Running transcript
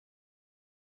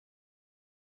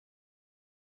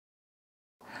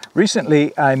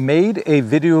Recently, I made a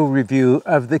video review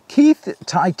of the Keith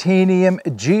Titanium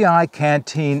GI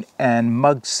Canteen and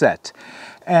Mug set.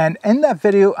 And in that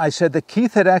video, I said that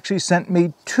Keith had actually sent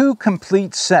me two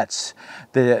complete sets,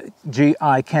 the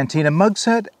GI Canteen and Mug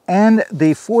set and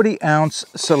the 40-ounce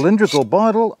cylindrical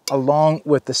bottle, along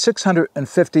with the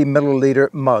 650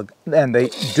 milliliter mug. And they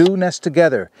do nest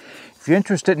together. If you're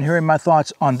interested in hearing my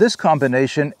thoughts on this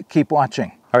combination, keep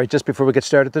watching. All right, just before we get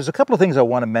started, there's a couple of things I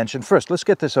want to mention. First, let's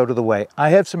get this out of the way.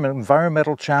 I have some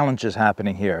environmental challenges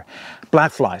happening here.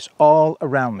 Black flies all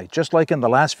around me. Just like in the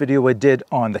last video I did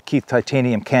on the Keith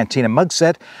Titanium Canteen and Mug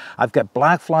set, I've got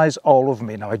black flies all over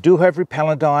me. Now, I do have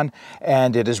repellent on,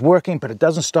 and it is working, but it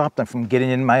doesn't stop them from getting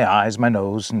in my eyes, my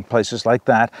nose, and places like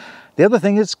that. The other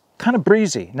thing is kind of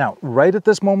breezy. Now, right at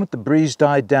this moment, the breeze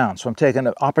died down, so I'm taking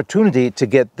an opportunity to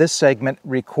get this segment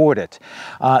recorded.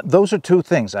 Those are two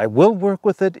things. I will work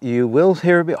with it. You will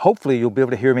hear me. Hopefully, you'll be able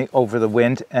to hear me over the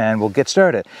wind, and we'll get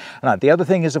started. The other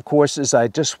thing is, of course, is I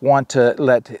just want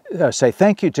to say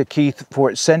thank you to Keith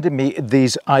for sending me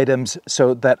these items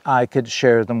so that I could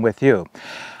share them with you.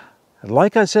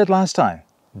 Like I said last time,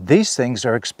 these things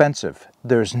are expensive.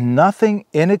 There's nothing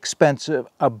inexpensive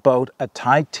about a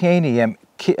titanium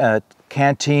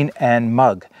canteen and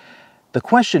mug. The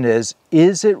question is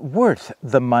it worth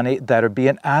the money that are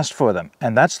being asked for them?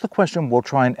 And that's the question we'll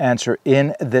try and answer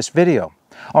in this video.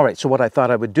 All right, so what I thought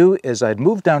I would do is I'd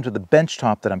move down to the bench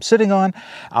top that I'm sitting on.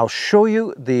 I'll show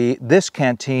you this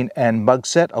canteen and mug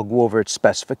set. I'll go over its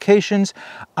specifications.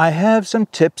 I have some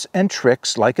tips and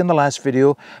tricks, like in the last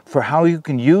video, for how you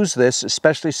can use this,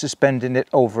 especially suspending it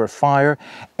over a fire.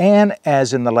 And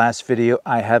as in the last video,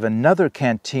 I have another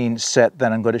canteen set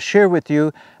that I'm going to share with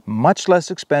you. Much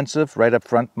less expensive right up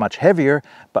front, much heavier,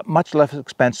 but much less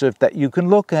expensive, that you can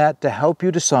look at to help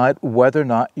you decide whether or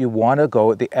not you want to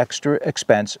go the extra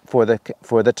expense for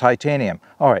the titanium.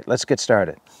 All right, let's get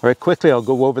started. All right, quickly I'll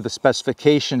go over the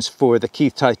specifications for the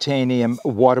Keith Titanium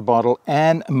water bottle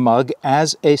and mug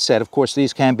as a set. Of course,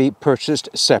 these can be purchased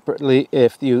separately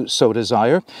if you so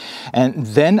desire. And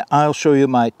then I'll show you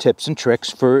my tips and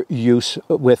tricks for use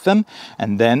with them.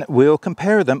 And then we'll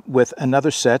compare them with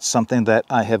another set, something that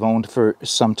I have owned for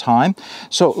some time.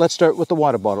 So let's start with the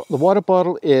water bottle. The water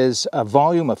bottle is a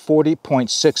volume of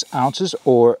 40.6 ounces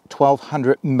or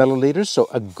 1,200 milliliters, so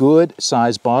a good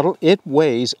size bottle. It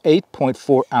weighs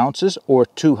 8.4 ounces or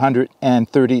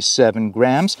 237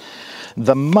 grams.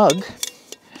 The mug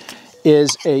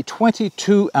is a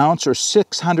 22 ounce or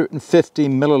 650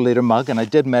 milliliter mug, and I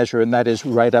did measure, and that is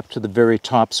right up to the very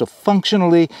top. So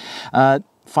functionally, 2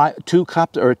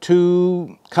 cups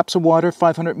of water,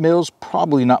 500 mils,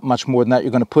 probably not much more than that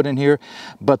you're going to put in here.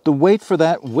 But the weight for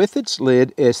that with its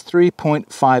lid is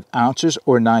 3.5 ounces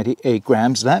or 98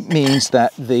 grams. That means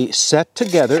that the set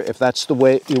together, if that's the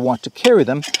way you want to carry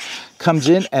them, comes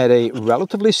in at a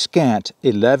relatively scant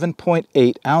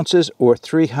 11.8 ounces or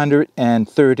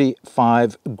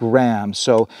 335 grams.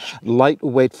 So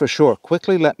lightweight for sure.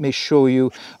 Quickly, let me show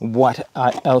you what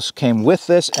else came with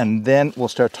this, and then we'll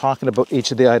start talking about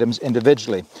each of the items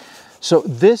individually. So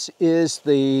this is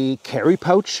the carry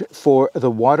pouch for the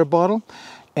water bottle,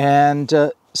 and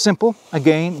simple,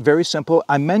 again, very simple.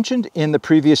 I mentioned in the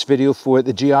previous video for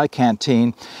the GI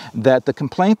Canteen that the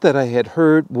complaint that I had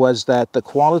heard was that the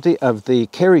quality of the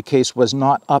carry case was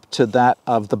not up to that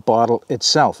of the bottle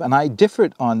itself. And I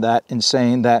differed on that in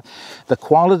saying that the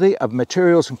quality of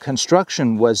materials and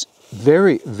construction was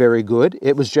very, very good.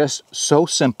 It was just so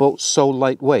simple, so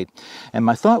lightweight. And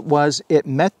my thought was it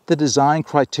met the design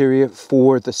criteria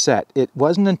for the set. It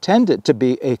wasn't intended to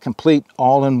be a complete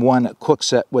all-in-one cook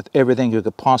set with everything you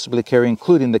could possibly carry,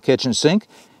 including the kitchen sink.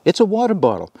 It's a water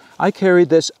bottle. I carry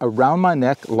this around my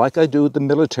neck like I do the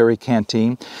military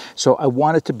canteen, so I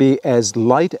want it to be as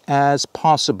light as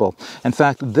possible. In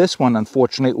fact, this one,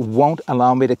 unfortunately, won't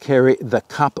allow me to carry the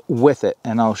cup with it,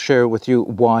 and I'll share with you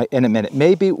why in a minute.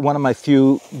 Maybe one of my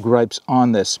few gripes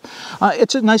on this.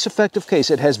 It's a nice, effective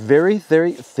case. It has very,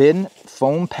 very thin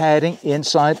foam padding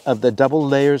inside of the double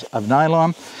layers of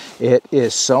nylon. It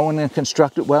is sewn and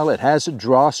constructed well. It has a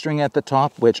drawstring at the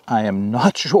top, which I am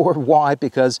not sure why,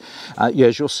 because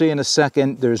as you'll see in a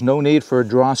second, there's no need for a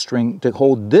drawstring to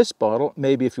hold this bottle,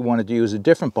 maybe if you wanted to use a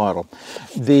different bottle.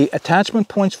 The attachment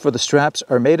points for the straps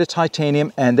are made of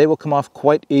titanium, and they will come off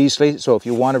quite easily, so if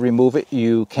you want to remove it,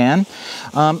 you can.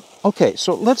 Okay,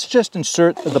 so let's just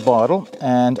insert the bottle,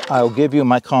 and I'll give you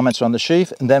my comments on the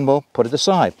sheath, and then we'll put it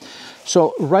aside.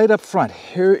 So right up front,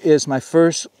 here is my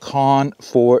first con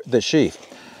for the sheath.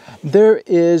 There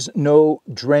is no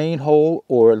drain hole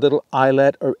or little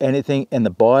eyelet or anything in the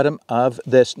bottom of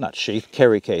this, not sheath,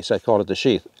 carry case, I call it the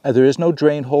sheath. There is no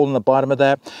drain hole in the bottom of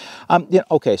that.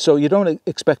 Okay, so you don't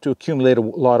expect to accumulate a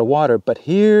lot of water, but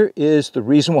here is the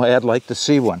reason why I'd like to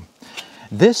see one.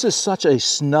 This is such a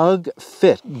snug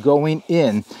fit going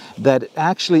in that it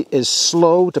actually is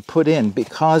slow to put in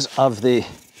because of the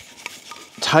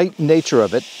tight nature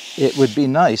of it. It would be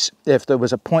nice if there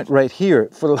was a point right here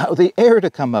for allow the air to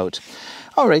come out.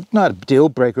 All right, not a deal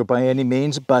breaker by any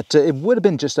means, but it would have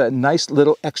been just a nice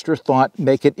little extra thought,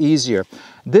 make it easier.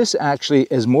 This actually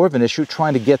is more of an issue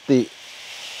trying to get the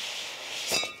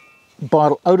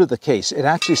bottle out of the case. It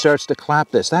actually starts to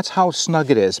clap this. That's how snug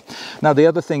it is. Now the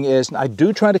other thing is, I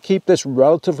do try to keep this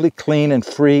relatively clean and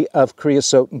free of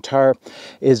creosote and tar,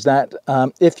 is that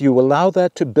if you allow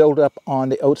that to build up on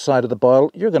the outside of the bottle,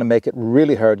 you're going to make it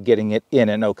really hard getting it in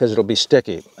and out because it'll be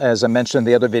sticky. As I mentioned in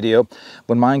the other video,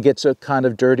 when mine gets kind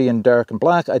of dirty and dark and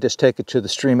black, I just take it to the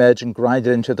stream edge and grind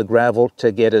it into the gravel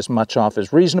to get as much off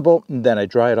as reasonable. And then I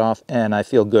dry it off and I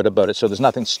feel good about it. So there's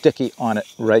nothing sticky on it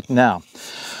right now.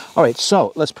 All right,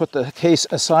 so let's put the case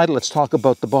aside. Let's talk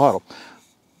about the bottle.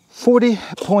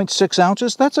 40.6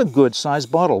 ounces, that's a good size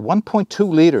bottle. 1.2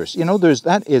 liters. You know,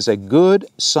 that is a good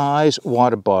size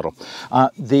water bottle.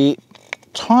 The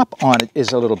top on it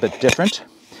is a little bit different.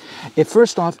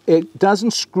 First off, it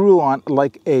doesn't screw on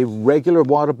like a regular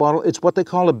water bottle. It's what they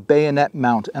call a bayonet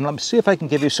mount. And let me see if I can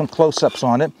give you some close-ups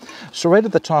on it. So right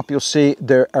at the top, you'll see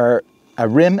there are a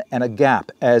rim and a gap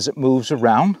as it moves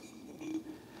around.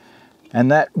 And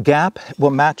that gap will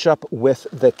match up with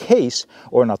the case,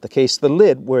 or not the case, the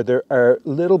lid, where there are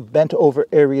little bent over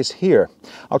areas here.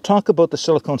 I'll talk about the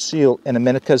silicone seal in a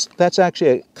minute because that's actually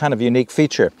a kind of unique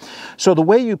feature. So the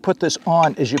way you put this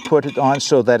on is you put it on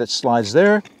so that it slides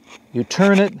there, you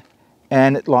turn it,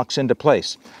 and it locks into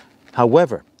place.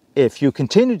 However, if you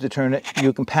continue to turn it,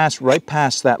 you can pass right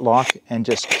past that lock and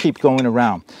just keep going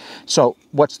around. So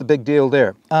what's the big deal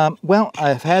there? Well,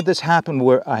 I've had this happen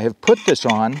where I have put this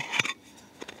on,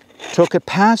 took it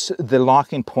past the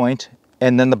locking point,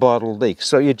 and then the bottle leaks.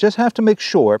 So you just have to make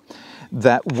sure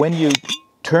that when you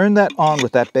turn that on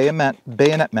with that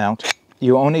bayonet mount,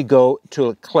 you only go till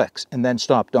it clicks and then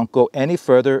stop. Don't go any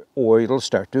further or it'll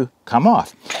start to come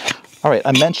off. All right,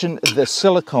 I mentioned the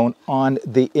silicone on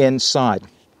the inside.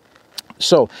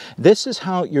 So this is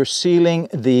how you're sealing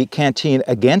the canteen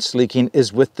against leaking,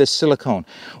 is with this silicone.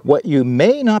 What you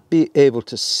may not be able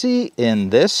to see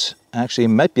in this, actually you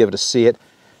might be able to see it,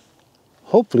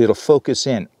 hopefully it'll focus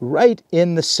in. Right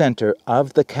in the center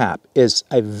of the cap is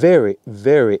a very,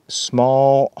 very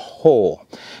small hole.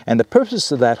 And the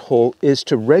purpose of that hole is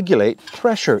to regulate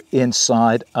pressure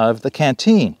inside of the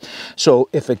canteen. So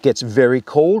if it gets very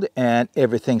cold and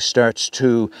everything starts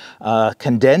to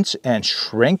condense and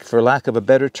shrink, for lack of a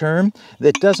better term,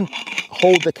 it doesn't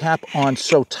hold the cap on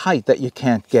so tight that you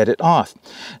can't get it off.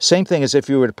 Same thing as if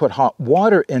you were to put hot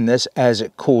water in this as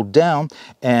it cooled down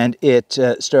and it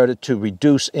started to reduce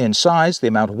in size, the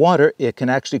amount of water, it can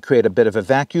actually create a bit of a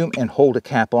vacuum and hold a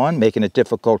cap on, making it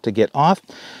difficult to get off.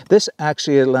 This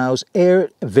actually allows air,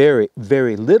 very,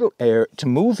 very little air, to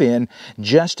move in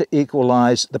just to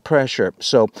equalize the pressure.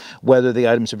 So whether the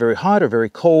items are very hot or very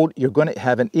cold, you're going to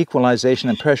have an equalization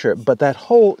in pressure. But that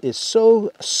hole is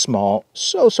so small,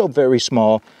 so very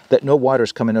small, that no water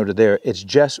is coming out of there. It's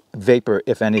just vapor,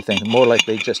 if anything. More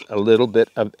likely just a little bit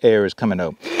of air is coming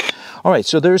out. All right,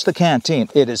 so there's the canteen.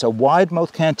 It is a wide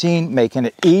mouth canteen, making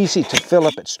it easy to fill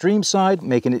up at stream side,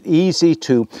 making it easy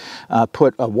to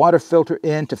put a water filter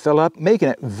in to fill up, making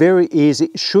it very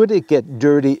easy should it get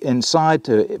dirty inside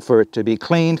for it to be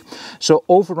cleaned. So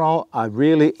overall, I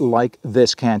really like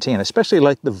this canteen, especially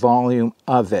like the volume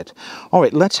of it. All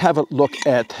right, let's have a look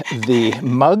at the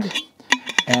mug,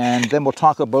 and then we'll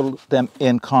talk about them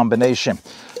in combination.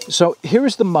 So here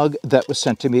is the mug that was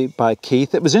sent to me by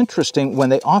Keith. It was interesting when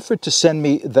they offered to send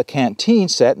me the canteen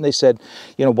set, and they said,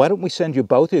 you know, why don't we send you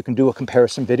both? You can do a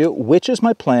comparison video, which is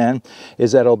my plan,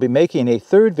 is that I'll be making a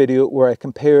third video where I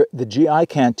compare the GI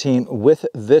canteen with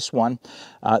this one,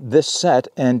 this set,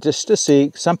 and just to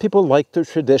see, some people like the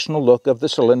traditional look of the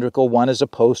cylindrical one as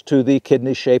opposed to the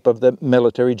kidney shape of the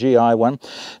military GI one.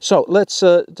 So let's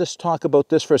just talk about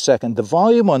this for a second. The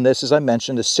volume on this, as I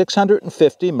mentioned, is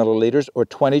 650 milliliters or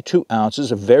 22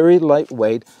 ounces, a very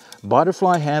lightweight,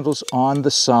 butterfly handles on the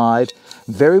side,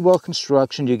 very well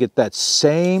construction. You get that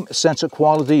same sense of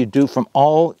quality you do from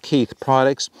all Keith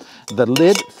products. The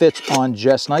lid fits on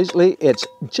just nicely. It's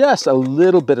just a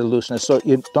little bit of looseness, so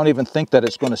you don't even think that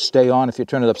it's going to stay on if you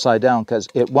turn it upside down, because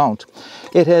it won't.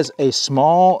 It has a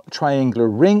small triangular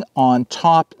ring on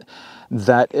top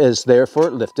that is there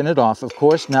for lifting it off, of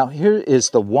course. Now, here is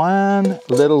the one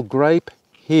little gripe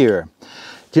here.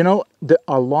 Do you know,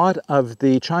 a lot of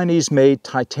the Chinese-made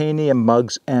titanium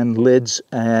mugs and lids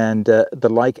and the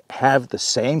like have the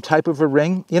same type of a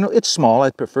ring. You know, it's small.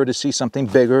 I'd prefer to see something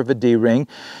bigger of a D-ring.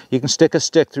 You can stick a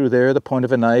stick through there, the point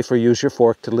of a knife, or use your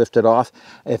fork to lift it off.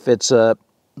 If it's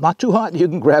not too hot, you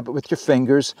can grab it with your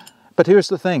fingers. But here's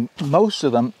the thing. Most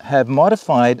of them have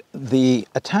modified the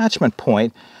attachment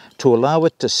point to allow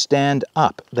it to stand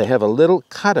up. They have a little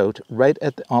cutout right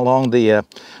along the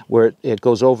where it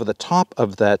goes over the top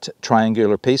of that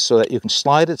triangular piece so that you can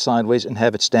slide it sideways and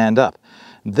have it stand up.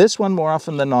 This one, more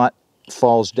often than not,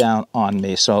 falls down on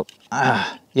me. So,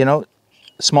 you know,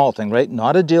 small thing, right?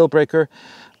 Not a deal breaker,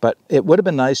 but it would have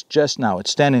been nice just now.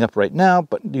 It's standing up right now,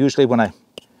 but usually when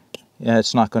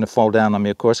it's not going to fall down on me,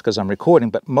 of course, because I'm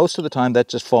recording, but most of the time that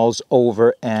just falls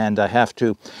over and I have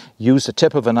to use the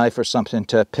tip of a knife or something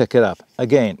to pick it up.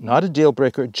 Again, not a deal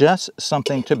breaker, just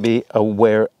something to be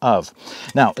aware of.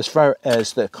 Now, as far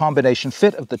as the combination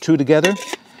fit of the two together,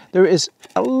 there is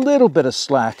a little bit of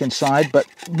slack inside, but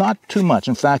not too much.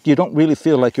 In fact, you don't really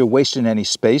feel like you're wasting any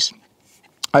space.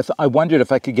 I wondered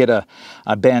if I could get a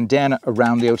bandana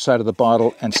around the outside of the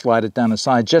bottle and slide it down the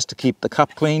side just to keep the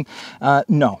cup clean.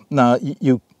 No,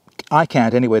 I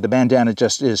can't anyway. The bandana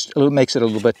just makes it a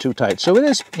little bit too tight. So it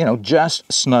is, you know,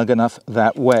 just snug enough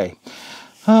that way.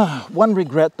 One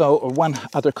regret though, or one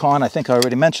other con, I think I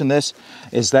already mentioned this,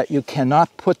 is that you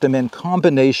cannot put them in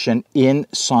combination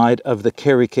inside of the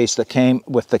carry case that came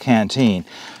with the canteen.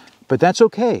 But that's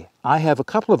okay. I have a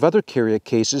couple of other carrier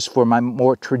cases for my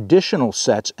more traditional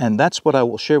sets, and that's what I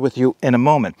will share with you in a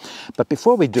moment. But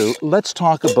before we do, let's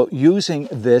talk about using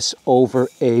this over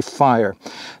a fire.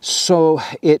 So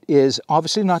it is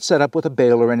obviously not set up with a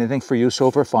bail or anything for use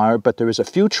over fire, but there is a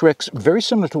few tricks very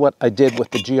similar to what I did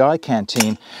with the GI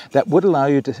canteen that would allow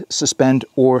you to suspend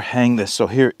or hang this. So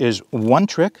here is one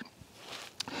trick,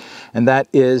 and that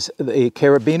is the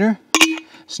carabiner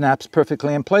snaps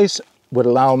perfectly in place. Would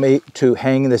allow me to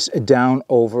hang this down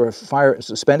over fire,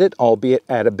 suspend it, albeit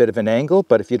at a bit of an angle,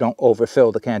 but if you don't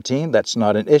overfill the canteen, that's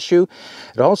not an issue.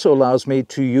 It also allows me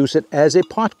to use it as a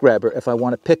pot grabber if I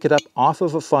want to pick it up off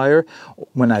of a fire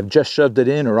when I've just shoved it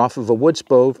in, or off of a wood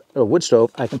stove,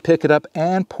 I can pick it up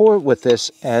and pour it with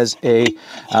this as a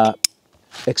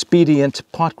expedient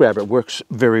pot grabber. It works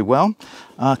very well.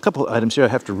 A couple of items here. I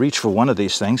have to reach for one of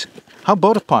these things. How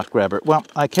about a pot grabber? Well,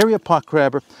 I carry a pot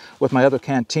grabber with my other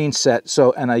canteen set,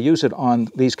 and I use it on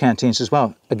these canteens as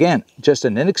well. Again, just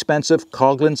an inexpensive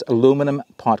Coghlan's aluminum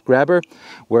pot grabber.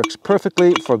 Works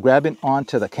perfectly for grabbing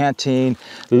onto the canteen,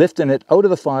 lifting it out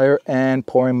of the fire, and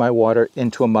pouring my water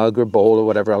into a mug or bowl or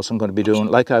whatever else I'm going to be doing,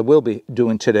 like I will be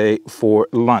doing today for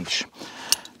lunch.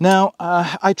 Now,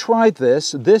 I tried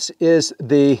this. This is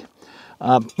the,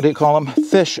 what do you call them?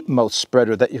 Fish mouth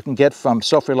spreader that you can get from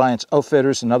Self-Reliance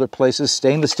Outfitters and other places.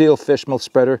 Stainless steel fish mouth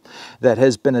spreader that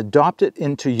has been adopted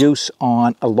into use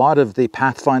on a lot of the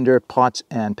Pathfinder pots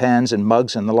and pans and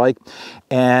mugs and the like.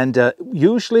 And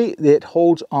usually it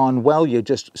holds on well. You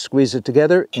just squeeze it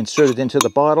together, insert it into the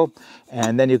bottle,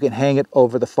 and then you can hang it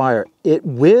over the fire. It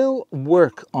will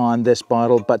work on this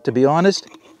bottle, but to be honest,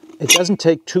 it doesn't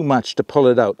take too much to pull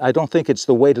it out. I don't think it's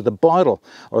the weight of the bottle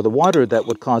or the water that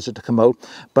would cause it to come out.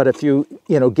 But if you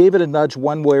gave it a nudge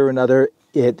one way or another,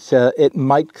 it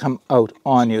might come out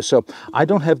on you. So I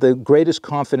don't have the greatest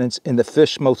confidence in the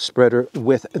fish mouth spreader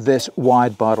with this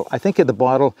wide bottle. I think the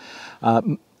bottle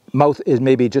mouth is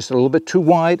maybe just a little bit too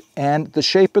wide, and the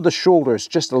shape of the shoulders,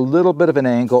 just a little bit of an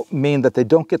angle, mean that they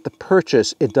don't get the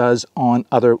purchase it does on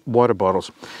other water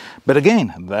bottles. But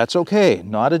again, that's okay,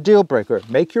 not a deal breaker.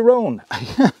 Make your own.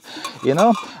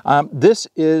 This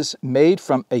is made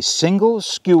from a single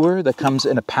skewer that comes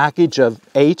in a package of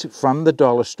 8 from the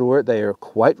dollar store. They are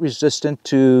quite resistant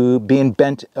to being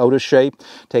bent out of shape.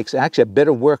 Takes actually a bit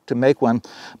of work to make one,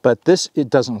 but it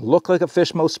doesn't look like a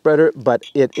fish mouth spreader, but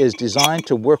it is designed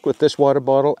to work with this water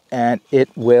bottle, and it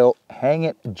will hang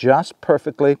it just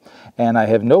perfectly, and I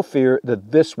have no fear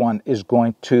that this one is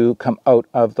going to come out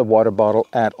of the water bottle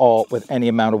at all with any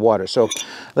amount of water. So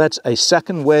that's a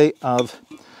second way of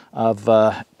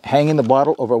hanging the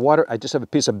bottle over water. I just have a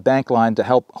piece of bank line to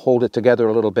help hold it together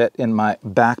a little bit in my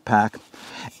backpack.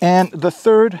 And the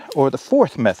third or the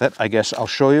fourth method, I guess I'll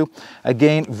show you,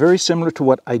 again, very similar to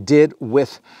what I did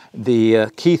with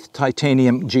the Keith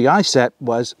Titanium GI set,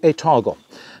 was a toggle.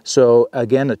 So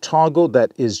again, a toggle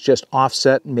that is just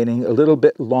offset, meaning a little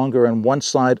bit longer on one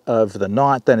side of the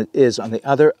knot than it is on the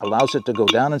other, allows it to go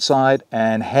down inside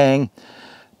and hang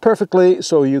perfectly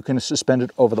so you can suspend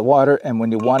it over the water, and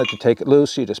when you want it to take it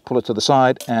loose, you just pull it to the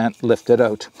side and lift it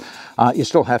out. You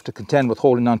still have to contend with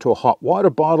holding onto a hot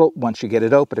water bottle once you get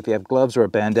it out, but if you have gloves or a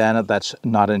bandana, that's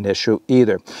not an issue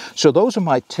either. So those are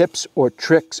my tips or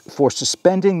tricks for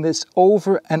suspending this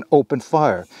over an open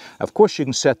fire. Of course, you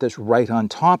can set this right on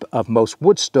top of most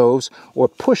wood stoves or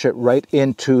push it right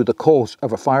into the coals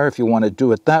of a fire if you want to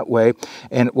do it that way,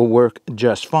 and it will work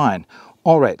just fine.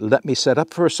 All right, let me set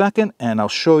up for a second and I'll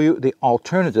show you the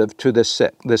alternative to this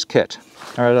kit.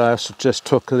 All right, I also just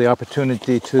took the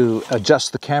opportunity to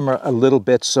adjust the camera a little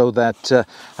bit so that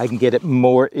I can get it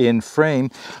more in frame.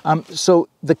 So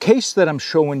the case that I'm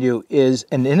showing you is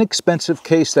an inexpensive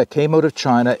case that came out of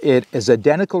China. It is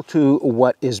identical to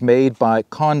what is made by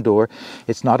Condor.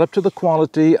 It's not up to the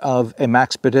quality of a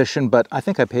Maxpedition, but I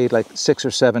think I paid like $6 or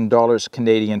 $7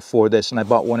 Canadian for this, and I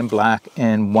bought one in black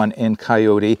and one in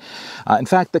coyote. In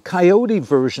fact, the coyote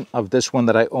version of this one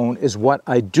that I own is what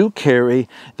I do carry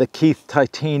the Keith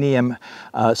titanium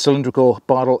cylindrical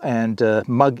bottle and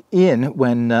mug in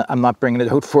when I'm not bringing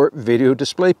it out for video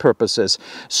display purposes.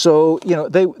 So, you know,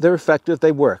 they're effective,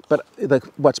 they work. But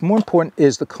what's more important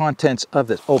is the contents of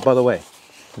this. Oh, by the way,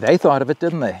 they thought of it,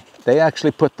 didn't they? They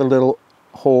actually put the little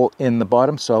hole in the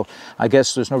bottom, so I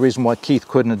guess there's no reason why Keith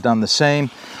couldn't have done the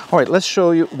same. All right, let's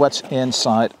show you what's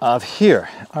inside of here.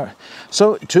 All right,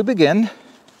 so to begin,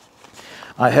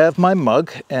 I have my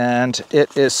mug and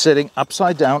it is sitting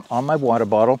upside down on my water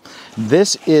bottle.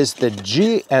 This is the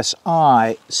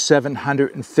GSI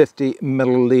 750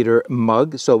 milliliter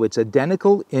mug, so it's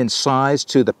identical in size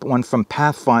to the one from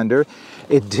Pathfinder.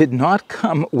 It did not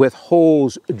come with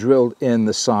holes drilled in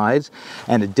the sides,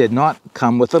 and it did not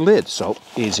come with a lid, so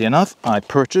easy enough. I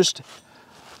purchased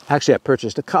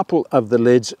a couple of the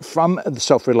lids from the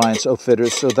Self-Reliance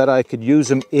Outfitters so that I could use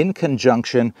them in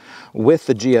conjunction with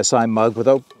the GSI mug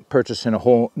without purchasing a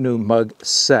whole new mug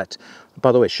set.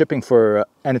 By the way, shipping for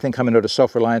anything coming out of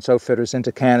Self-Reliance Outfitters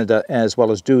into Canada as well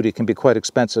as duty can be quite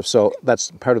expensive, so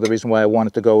that's part of the reason why I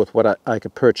wanted to go with what I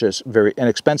could purchase very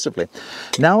inexpensively.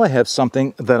 Now I have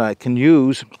something that I can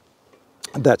use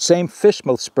that same fish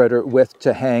mouth spreader with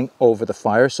to hang over the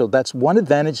fire. So that's one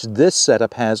advantage this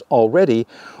setup has already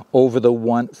over the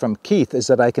one from Keith, is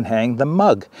that I can hang the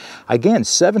mug. Again,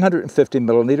 750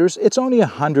 milliliters. It's only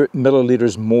 100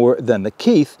 milliliters more than the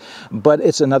Keith, but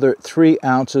it's another 3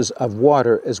 ounces of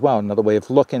water as well, another way of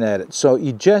looking at it. So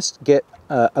you just get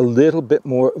a little bit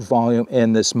more volume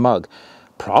in this mug.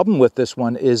 Problem with this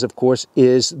one is, of course,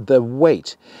 is the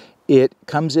weight. It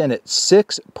comes in at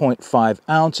 6.5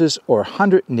 ounces or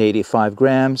 185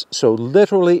 grams, so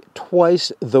literally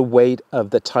twice the weight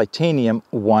of the titanium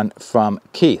one from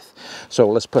Keith. So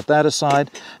let's put that aside.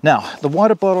 Now, the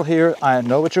water bottle here, I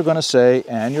know what you're going to say,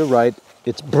 and you're right.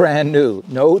 It's brand new.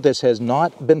 No, this has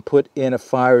not been put in a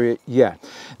fire yet.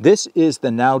 This is the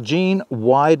Nalgene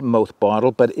Wide-Mouth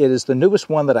bottle, but it is the newest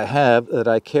one that I have that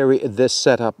I carry this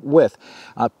setup with.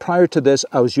 Prior to this,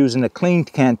 I was using a clean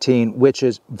canteen, which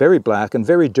is very black and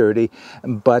very dirty,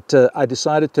 but I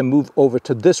decided to move over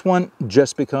to this one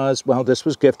just because, well, this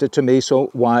was gifted to me,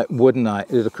 so why wouldn't I?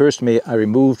 It occurs to me I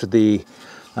removed the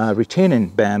retaining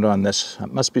band on this.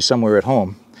 It must be somewhere at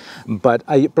home. But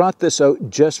I brought this out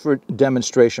just for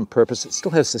demonstration purpose. It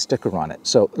still has the sticker on it,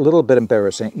 so a little bit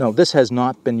embarrassing. No, this has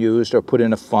not been used or put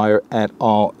in a fire at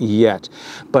all yet.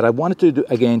 But I wanted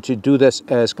to do this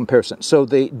as comparison. So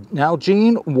the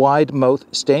Nalgene Wide-Mouth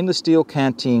stainless steel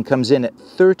canteen comes in at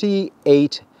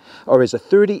 38 or is a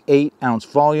 38 ounce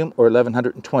volume or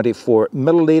 1124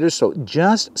 milliliters, so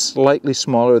just slightly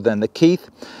smaller than the Keith.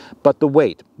 But the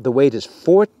weight is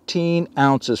 14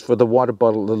 ounces for the water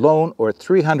bottle alone, or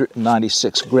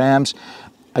 396 grams.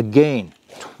 Again,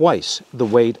 twice the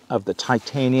weight of the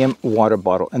titanium water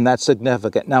bottle, and that's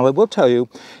significant. Now, I will tell you,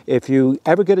 if you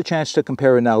ever get a chance to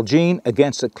compare a Nalgene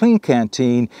against a clean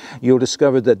canteen, you'll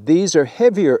discover that these are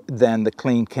heavier than the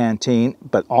clean canteen,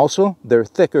 but also they're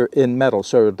thicker in metal,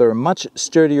 so they're a much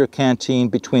sturdier canteen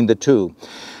between the two.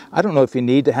 I don't know if you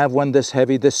need to have one this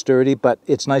heavy, this sturdy, but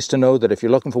it's nice to know that if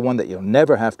you're looking for one that you'll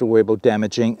never have to worry about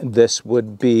damaging, this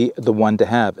would be the one to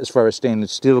have as far as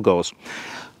stainless steel goes.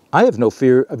 I have no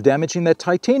fear of damaging that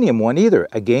titanium one either.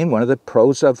 Again, one of the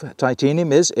pros of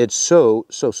titanium is it's so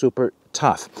super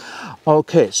tough.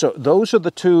 Okay, so those are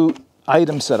the two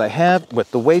items that I have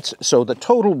with the weights. So the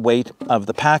total weight of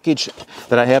the package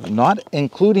that I have, not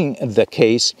including the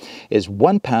case, is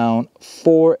 1 pound,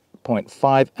 4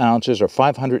 8.5 ounces or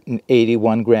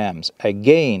 581 grams.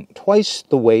 Again, twice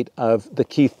the weight of the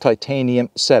Keith titanium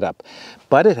setup.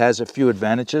 But it has a few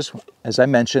advantages. As I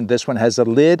mentioned, this one has a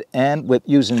lid, and with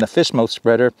using the fish mouth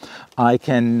spreader, I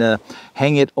can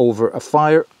hang it over a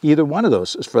fire. Either one of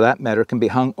those, for that matter, can be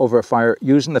hung over a fire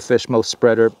using the fish mouth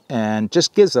spreader, and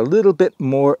just gives a little bit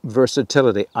more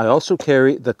versatility. I also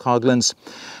carry the Coughlin's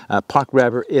pot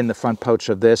grabber in the front pouch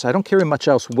of this. I don't carry much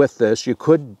else with this. You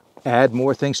could add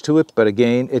more things to it, but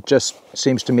again, it just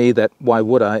seems to me that why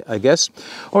would I guess.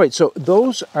 All right, so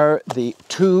those are the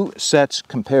two sets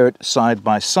compared side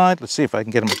by side. Let's see if I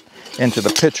can get them into the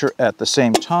picture at the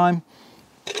same time.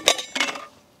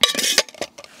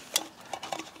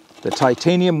 The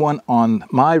titanium one on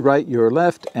my right, your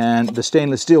left, and the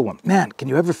stainless steel one. Man, can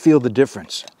you ever feel the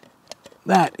difference?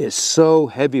 That is so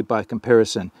heavy by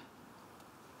comparison.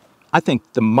 I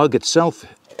think the mug itself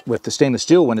with the stainless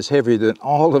steel one is heavier than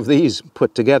all of these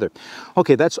put together.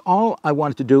 Okay, that's all I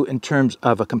wanted to do in terms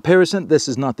of a comparison. This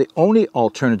is not the only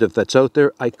alternative that's out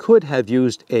there. I could have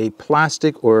used a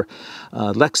plastic or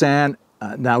Lexan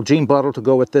Nalgene bottle to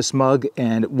go with this mug,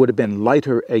 and it would have been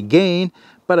lighter again,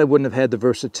 but I wouldn't have had the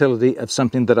versatility of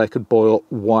something that I could boil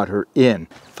water in.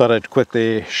 Thought I'd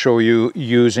quickly show you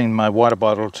using my water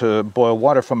bottle to boil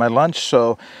water for my lunch.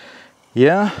 So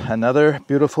yeah, another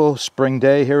beautiful spring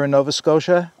day here in Nova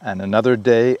Scotia and another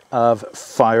day of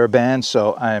fire ban.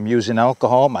 So I am using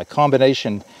alcohol. My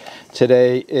combination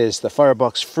today is the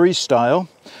Firebox Freestyle.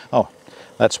 Oh,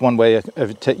 that's one way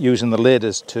of using the lid,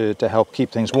 is to help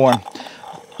keep things warm.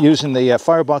 Using the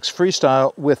Firebox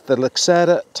Freestyle with the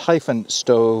Lexada Typhon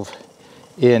stove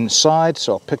inside.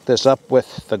 So I'll pick this up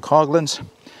with the Coughlin's.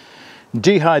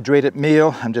 Dehydrated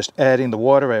meal. I'm just adding the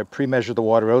water. I pre-measured the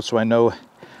water out so I know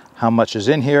how much is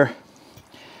in here.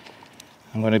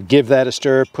 I'm going to give that a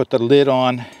stir, put the lid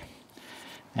on,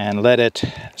 and let it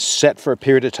set for a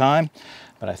period of time.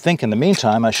 But I think in the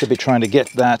meantime, I should be trying to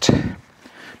get that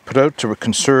put out to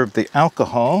conserve the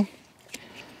alcohol.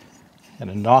 I'm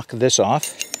going to knock this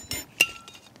off.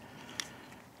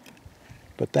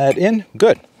 Put that in.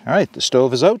 Good. All right, the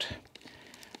stove is out.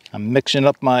 I'm mixing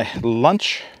up my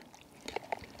lunch.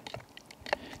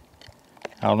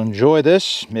 I'll enjoy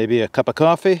this, maybe a cup of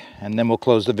coffee, and then we'll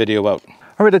close the video out.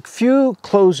 All right, a few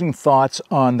closing thoughts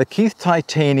on the Keith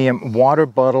Titanium water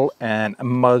bottle and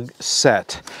mug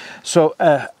set. So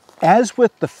as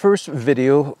with the first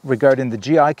video regarding the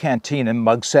GI Canteen and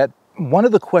mug set, one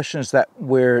of the questions that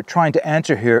we're trying to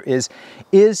answer here is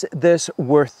this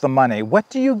worth the money? What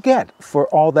do you get for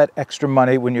all that extra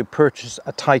money when you purchase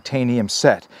a titanium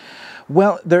set?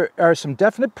 Well, there are some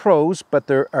definite pros, but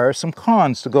there are some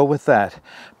cons to go with that.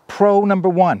 Pro number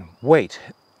one, weight.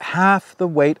 Half the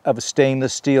weight of a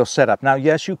stainless steel setup. Now,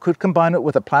 yes, you could combine it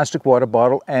with a plastic water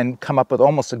bottle and come up with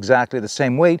almost exactly the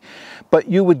same weight, but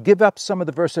you would give up some of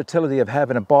the versatility of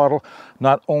having a bottle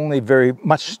not only very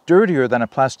much sturdier than a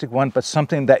plastic one, but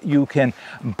something that you can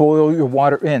boil your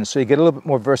water in. So you get a little bit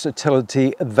more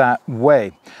versatility that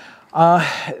way.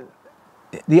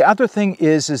 The other thing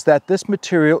is that this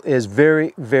material is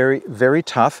very, very, very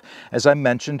tough. As I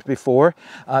mentioned before,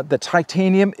 the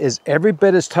titanium is every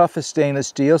bit as tough as stainless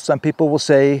steel. Some people will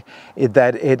say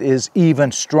that it is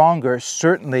even stronger.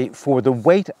 Certainly for the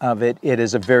weight of it, it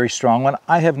is a very strong one.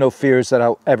 I have no fears that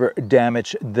I'll ever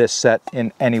damage this set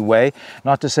in any way.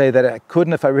 Not to say that I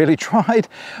couldn't if I really tried,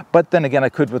 but then again, I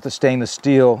could with the stainless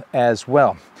steel as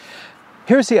well.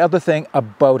 Here's the other thing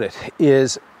about it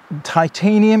is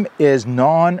titanium is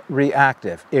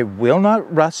non-reactive. It will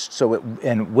not rust,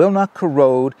 and will not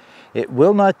corrode. It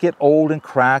will not get old and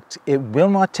cracked. It will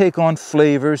not take on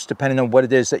flavors depending on what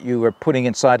it is that you are putting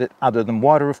inside it, other than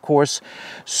water, of course.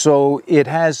 So it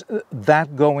has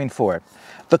that going for it.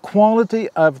 The quality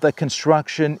of the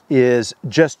construction is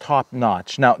just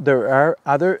top-notch. Now, there are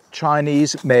other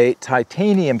Chinese-made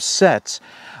titanium sets.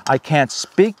 I can't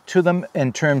speak to them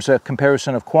in terms of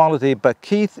comparison of quality, but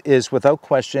Keith is without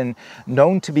question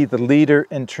known to be the leader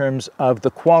in terms of the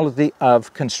quality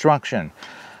of construction.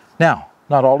 Now,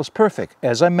 not all is perfect.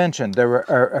 As I mentioned, there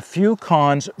are a few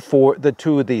cons for the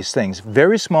two of these things.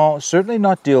 Very small, certainly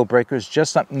not deal breakers,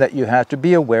 just something that you have to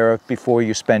be aware of before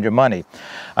you spend your money.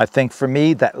 I think for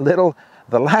me, the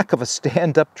lack of a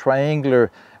stand-up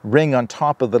triangular ring on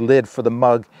top of the lid for the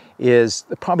mug is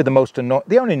probably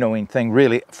the only annoying thing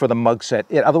really for the mug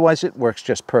set. Otherwise it works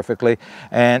just perfectly,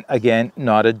 and again,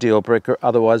 not a deal breaker.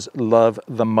 Otherwise, love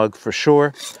the mug for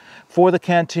sure. For the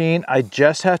canteen, I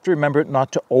just have to remember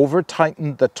not to over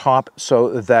tighten the top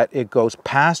so that it goes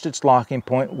past its locking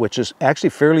point, which is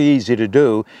actually fairly easy to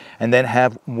do, and then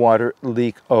have water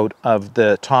leak out of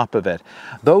the top of it.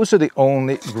 Those are the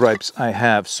only gripes I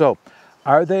have. So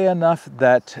Are they enough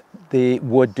that they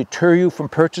would deter you from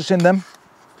purchasing them?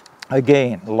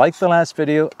 Again, like the last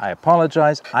video, I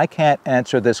apologize. I can't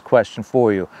answer this question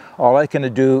for you. All I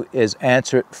can do is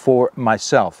answer it for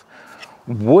myself.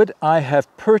 Would I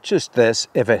have purchased this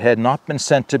if it had not been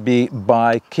sent to me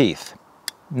by Keith?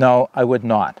 No, I would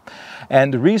not.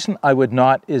 And the reason I would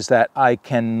not is that I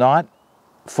cannot,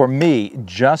 for me,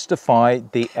 justify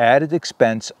the added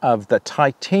expense of the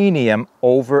titanium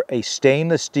over a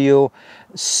stainless steel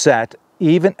set,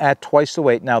 even at twice the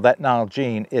weight. Now that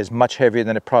Nalgene is much heavier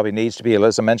than it probably needs to be.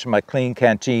 As I mentioned, my clean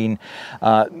canteen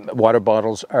water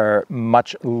bottles are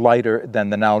much lighter than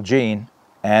the Nalgene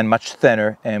and much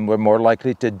thinner, and were more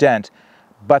likely to dent.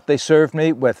 But they served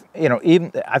me with,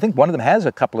 even, I think one of them has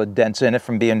a couple of dents in it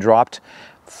from being dropped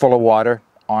full of water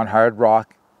on hard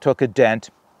rock, took a dent.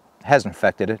 Hasn't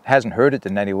affected it, hasn't hurt it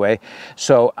in any way.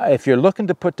 So if you're looking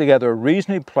to put together a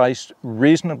reasonably priced,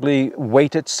 reasonably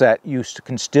weighted set, you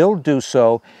can still do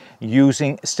so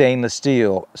using stainless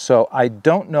steel. So I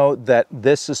don't know that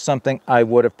this is something I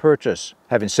would have purchased.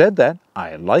 Having said that,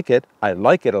 I like it. I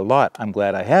like it a lot. I'm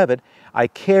glad I have it. I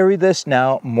carry this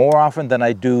now more often than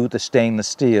I do the stainless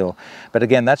steel. But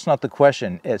again, that's not the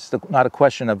question. It's not a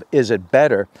question of is it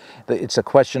better. It's a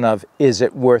question of is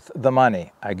it worth the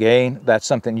money. Again, that's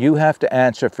something you have to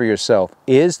answer for yourself.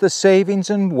 Is the savings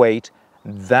in weight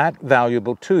that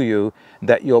valuable to you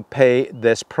that you'll pay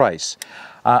this price?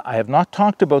 I have not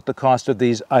talked about the cost of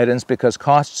these items because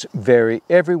costs vary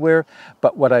everywhere,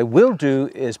 but what I will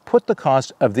do is put the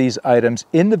cost of these items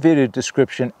in the video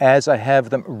description as I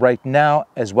have them right now,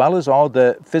 as well as all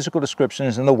the physical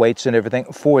descriptions and the weights and everything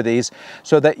for these,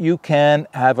 so that you can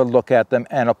have a look at them,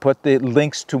 and I'll put the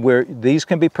links to where these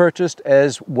can be purchased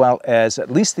as well as at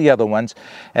least the other ones,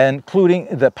 including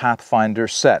the Pathfinder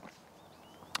set.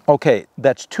 Okay,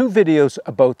 that's 2 videos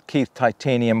about Keith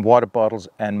titanium water bottles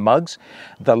and mugs.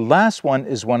 The last one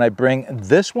is when I bring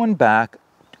this one back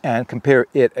and compare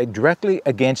it directly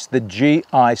against the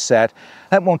GI set.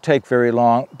 That won't take very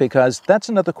long because that's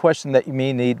another question that you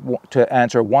may need to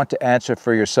answer, want to answer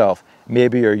for yourself.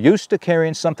 Maybe you're used to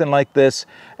carrying something like this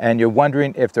and you're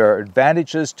wondering if there are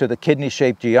advantages to the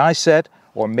kidney-shaped GI set,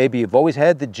 or maybe you've always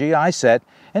had the GI set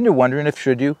and you're wondering if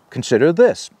should you consider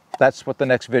this. That's what the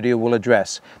next video will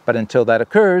address. But until that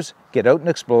occurs, get out and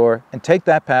explore and take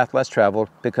that path less traveled,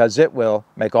 because it will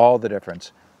make all the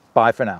difference. Bye for now.